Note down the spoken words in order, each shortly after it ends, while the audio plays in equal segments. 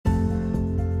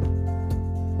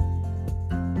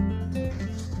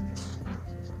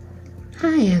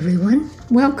Hi everyone,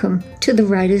 welcome to the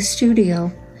Writer's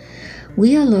Studio.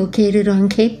 We are located on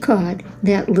Cape Cod,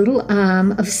 that little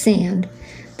arm of sand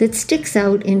that sticks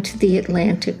out into the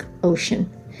Atlantic Ocean,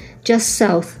 just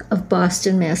south of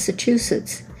Boston,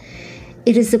 Massachusetts.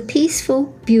 It is a peaceful,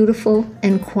 beautiful,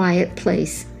 and quiet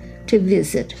place to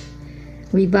visit,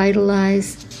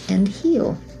 revitalize, and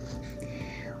heal.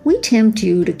 We tempt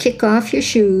you to kick off your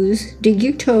shoes, dig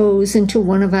your toes into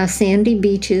one of our sandy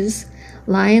beaches,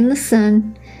 lie in the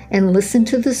sun, and listen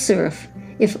to the surf,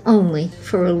 if only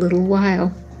for a little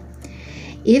while.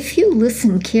 If you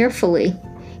listen carefully,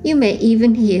 you may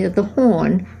even hear the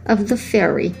horn of the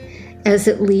ferry as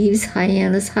it leaves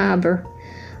Hyannis Harbor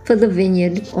for the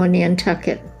Vineyard or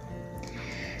Nantucket.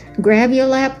 Grab your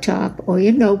laptop or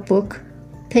your notebook,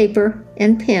 paper,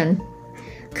 and pen.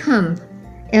 Come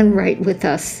and write with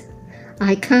us.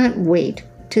 I can't wait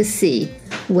to see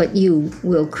what you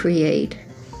will create.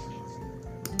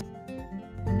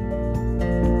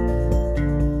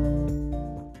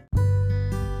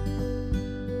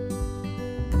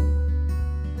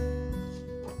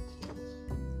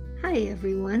 Hi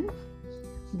everyone,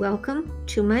 welcome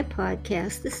to my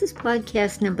podcast. This is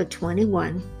podcast number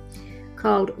 21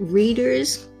 called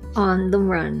Readers on the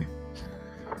Run.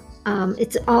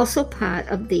 It's also part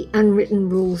of the Unwritten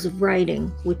Rules of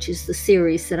Writing, which is the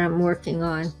series that I'm working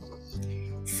on.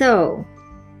 So,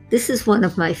 this is one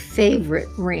of my favorite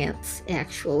rants,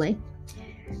 actually.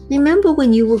 Remember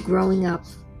when you were growing up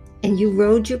and you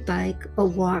rode your bike or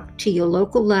walked to your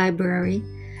local library,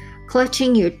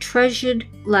 clutching your treasured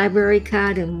library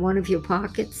card in one of your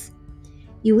pockets?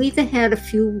 You either had a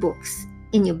few books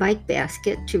in your bike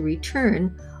basket to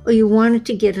return, or you wanted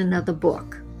to get another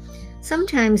book.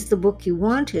 Sometimes the book you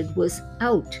wanted was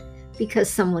out because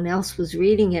someone else was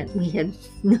reading it. We had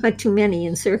not too many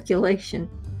in circulation.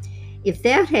 If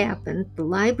that happened, the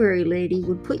library lady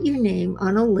would put your name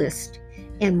on a list,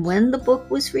 and when the book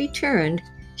was returned,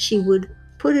 she would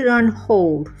put it on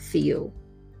hold for you.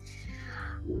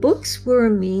 Books were a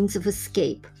means of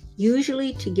escape,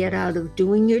 usually to get out of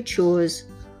doing your chores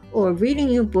or reading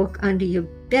your book under your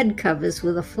bed covers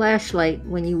with a flashlight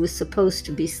when you were supposed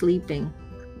to be sleeping.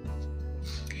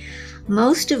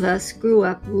 Most of us grew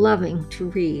up loving to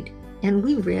read, and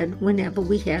we read whenever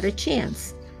we had a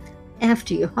chance,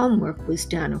 after your homework was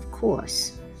done, of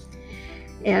course.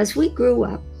 As we grew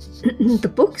up,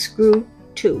 the books grew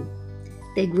too.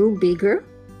 They grew bigger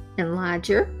and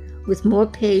larger, with more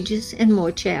pages and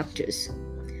more chapters.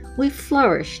 We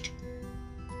flourished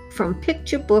from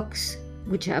picture books,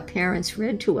 which our parents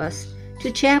read to us, to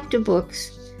chapter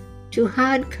books, to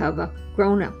hardcover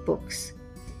grown-up books.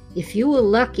 If you were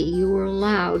lucky and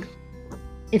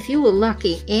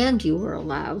you were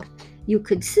allowed, you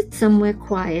could sit somewhere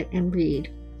quiet and read.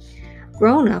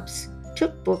 Grown-ups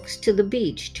took books to the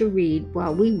beach to read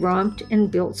while we romped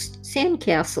and built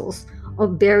sandcastles or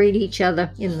buried each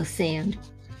other in the sand.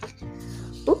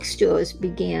 Bookstores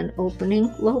began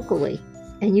opening locally,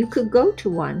 and you could go to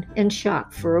one and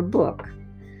shop for a book.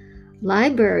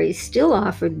 Libraries still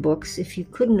offered books if you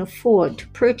couldn't afford to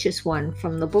purchase one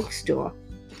from the bookstore.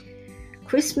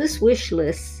 Christmas wish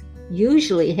lists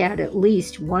usually had at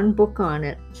least one book on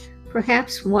it,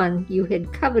 perhaps one you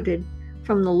had coveted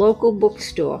from the local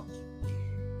bookstore.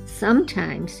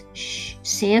 Sometimes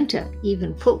Santa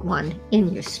even put one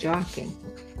in your stocking.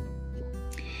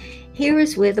 Here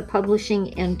is where the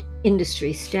publishing and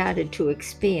industry started to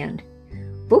expand.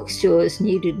 Bookstores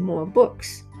needed more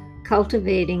books,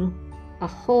 cultivating a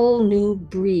whole new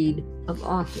breed of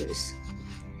authors.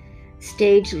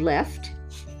 Stage left,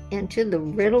 enter the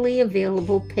readily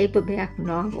available paperback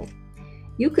novel.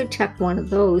 You could tuck one of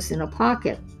those in a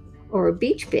pocket or a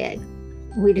beach bag.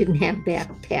 We didn't have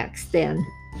backpacks then.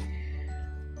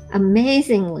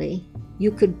 Amazingly,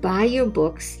 you could buy your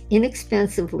books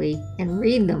inexpensively and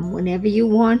read them whenever you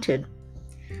wanted.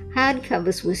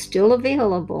 Hardcovers were still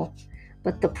available,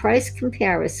 but the price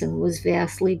comparison was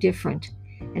vastly different,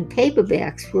 and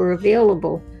paperbacks were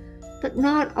available, but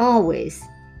not always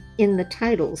in the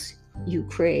titles you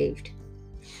craved.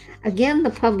 Again,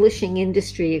 the publishing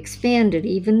industry expanded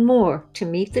even more to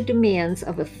meet the demands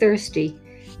of a thirsty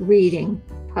reading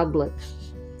public.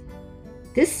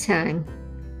 This time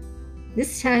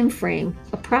frame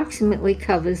approximately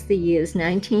covers the years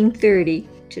 1930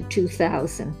 to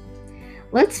 2000.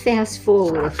 Let's fast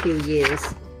forward a few years.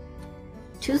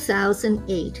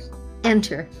 2008,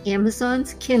 enter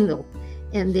Amazon's Kindle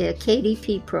and their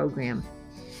KDP program.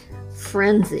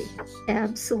 Frenzy,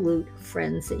 absolute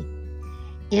frenzy.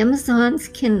 Amazon's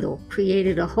Kindle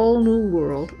created a whole new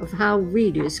world of how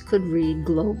readers could read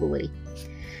globally.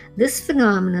 This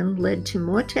phenomenon led to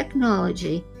more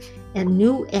technology and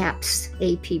new apps,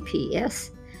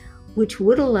 which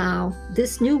would allow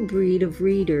this new breed of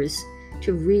readers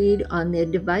to read on their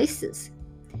devices.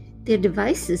 Their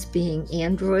devices being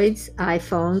Androids,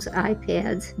 iPhones,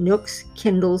 iPads, Nooks,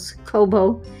 Kindles,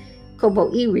 Kobo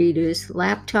e-readers,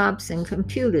 laptops, and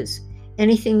computers,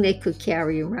 anything they could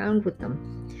carry around with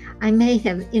them. I may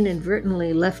have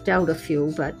inadvertently left out a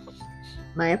few, but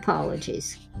my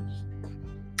apologies.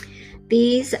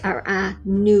 These are our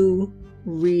new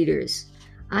readers.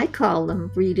 I call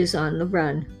them readers on the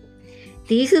run.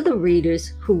 These are the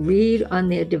readers who read on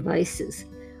their devices,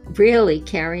 rarely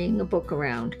carrying a book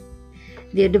around.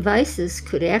 Their devices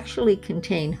could actually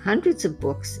contain hundreds of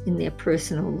books in their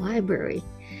personal library,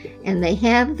 and they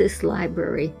have this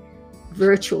library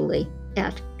virtually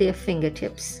at their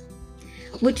fingertips,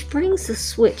 which brings a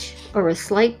switch or a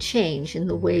slight change in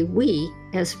the way we,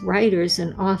 as writers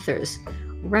and authors,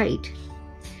 write.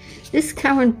 This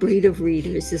current breed of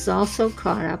readers is also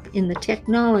caught up in the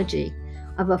technology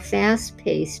of a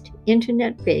fast-paced,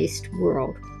 internet-based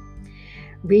world.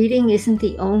 Reading isn't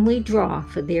the only draw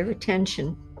for their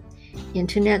attention.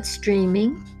 Internet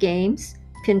streaming, games,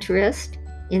 Pinterest,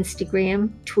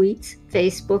 Instagram, tweets,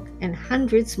 Facebook, and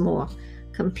hundreds more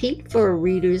compete for a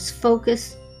reader's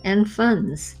focus and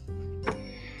funds.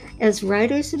 As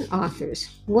writers and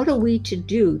authors, what are we to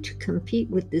do to compete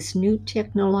with this new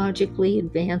technologically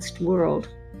advanced world?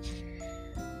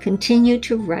 Continue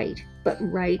to write, but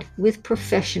write with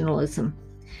professionalism.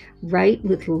 Write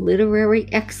with literary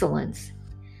excellence.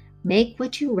 Make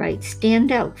what you write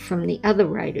stand out from the other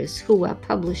writers who are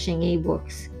publishing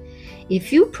ebooks.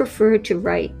 If you prefer to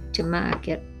write to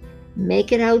market,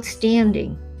 make it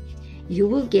outstanding. You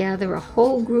will gather a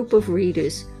whole group of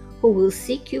readers who will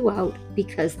seek you out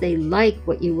because they like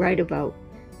what you write about,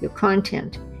 your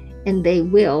content, and they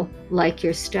will like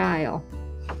your style.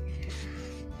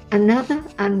 Another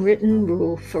unwritten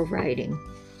rule for writing: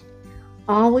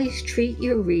 always treat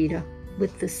your reader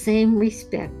with the same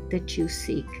respect that you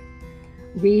seek.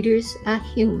 Readers are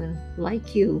human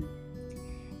like you.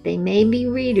 They may be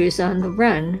readers on the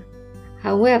run,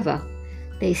 however,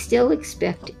 they still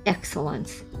expect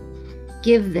excellence.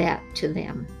 Give that to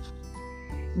them.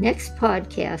 Next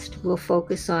podcast will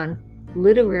focus on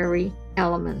literary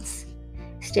elements.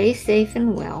 Stay safe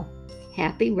and well.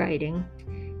 Happy writing.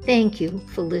 Thank you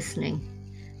for listening.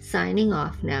 Signing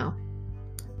off now.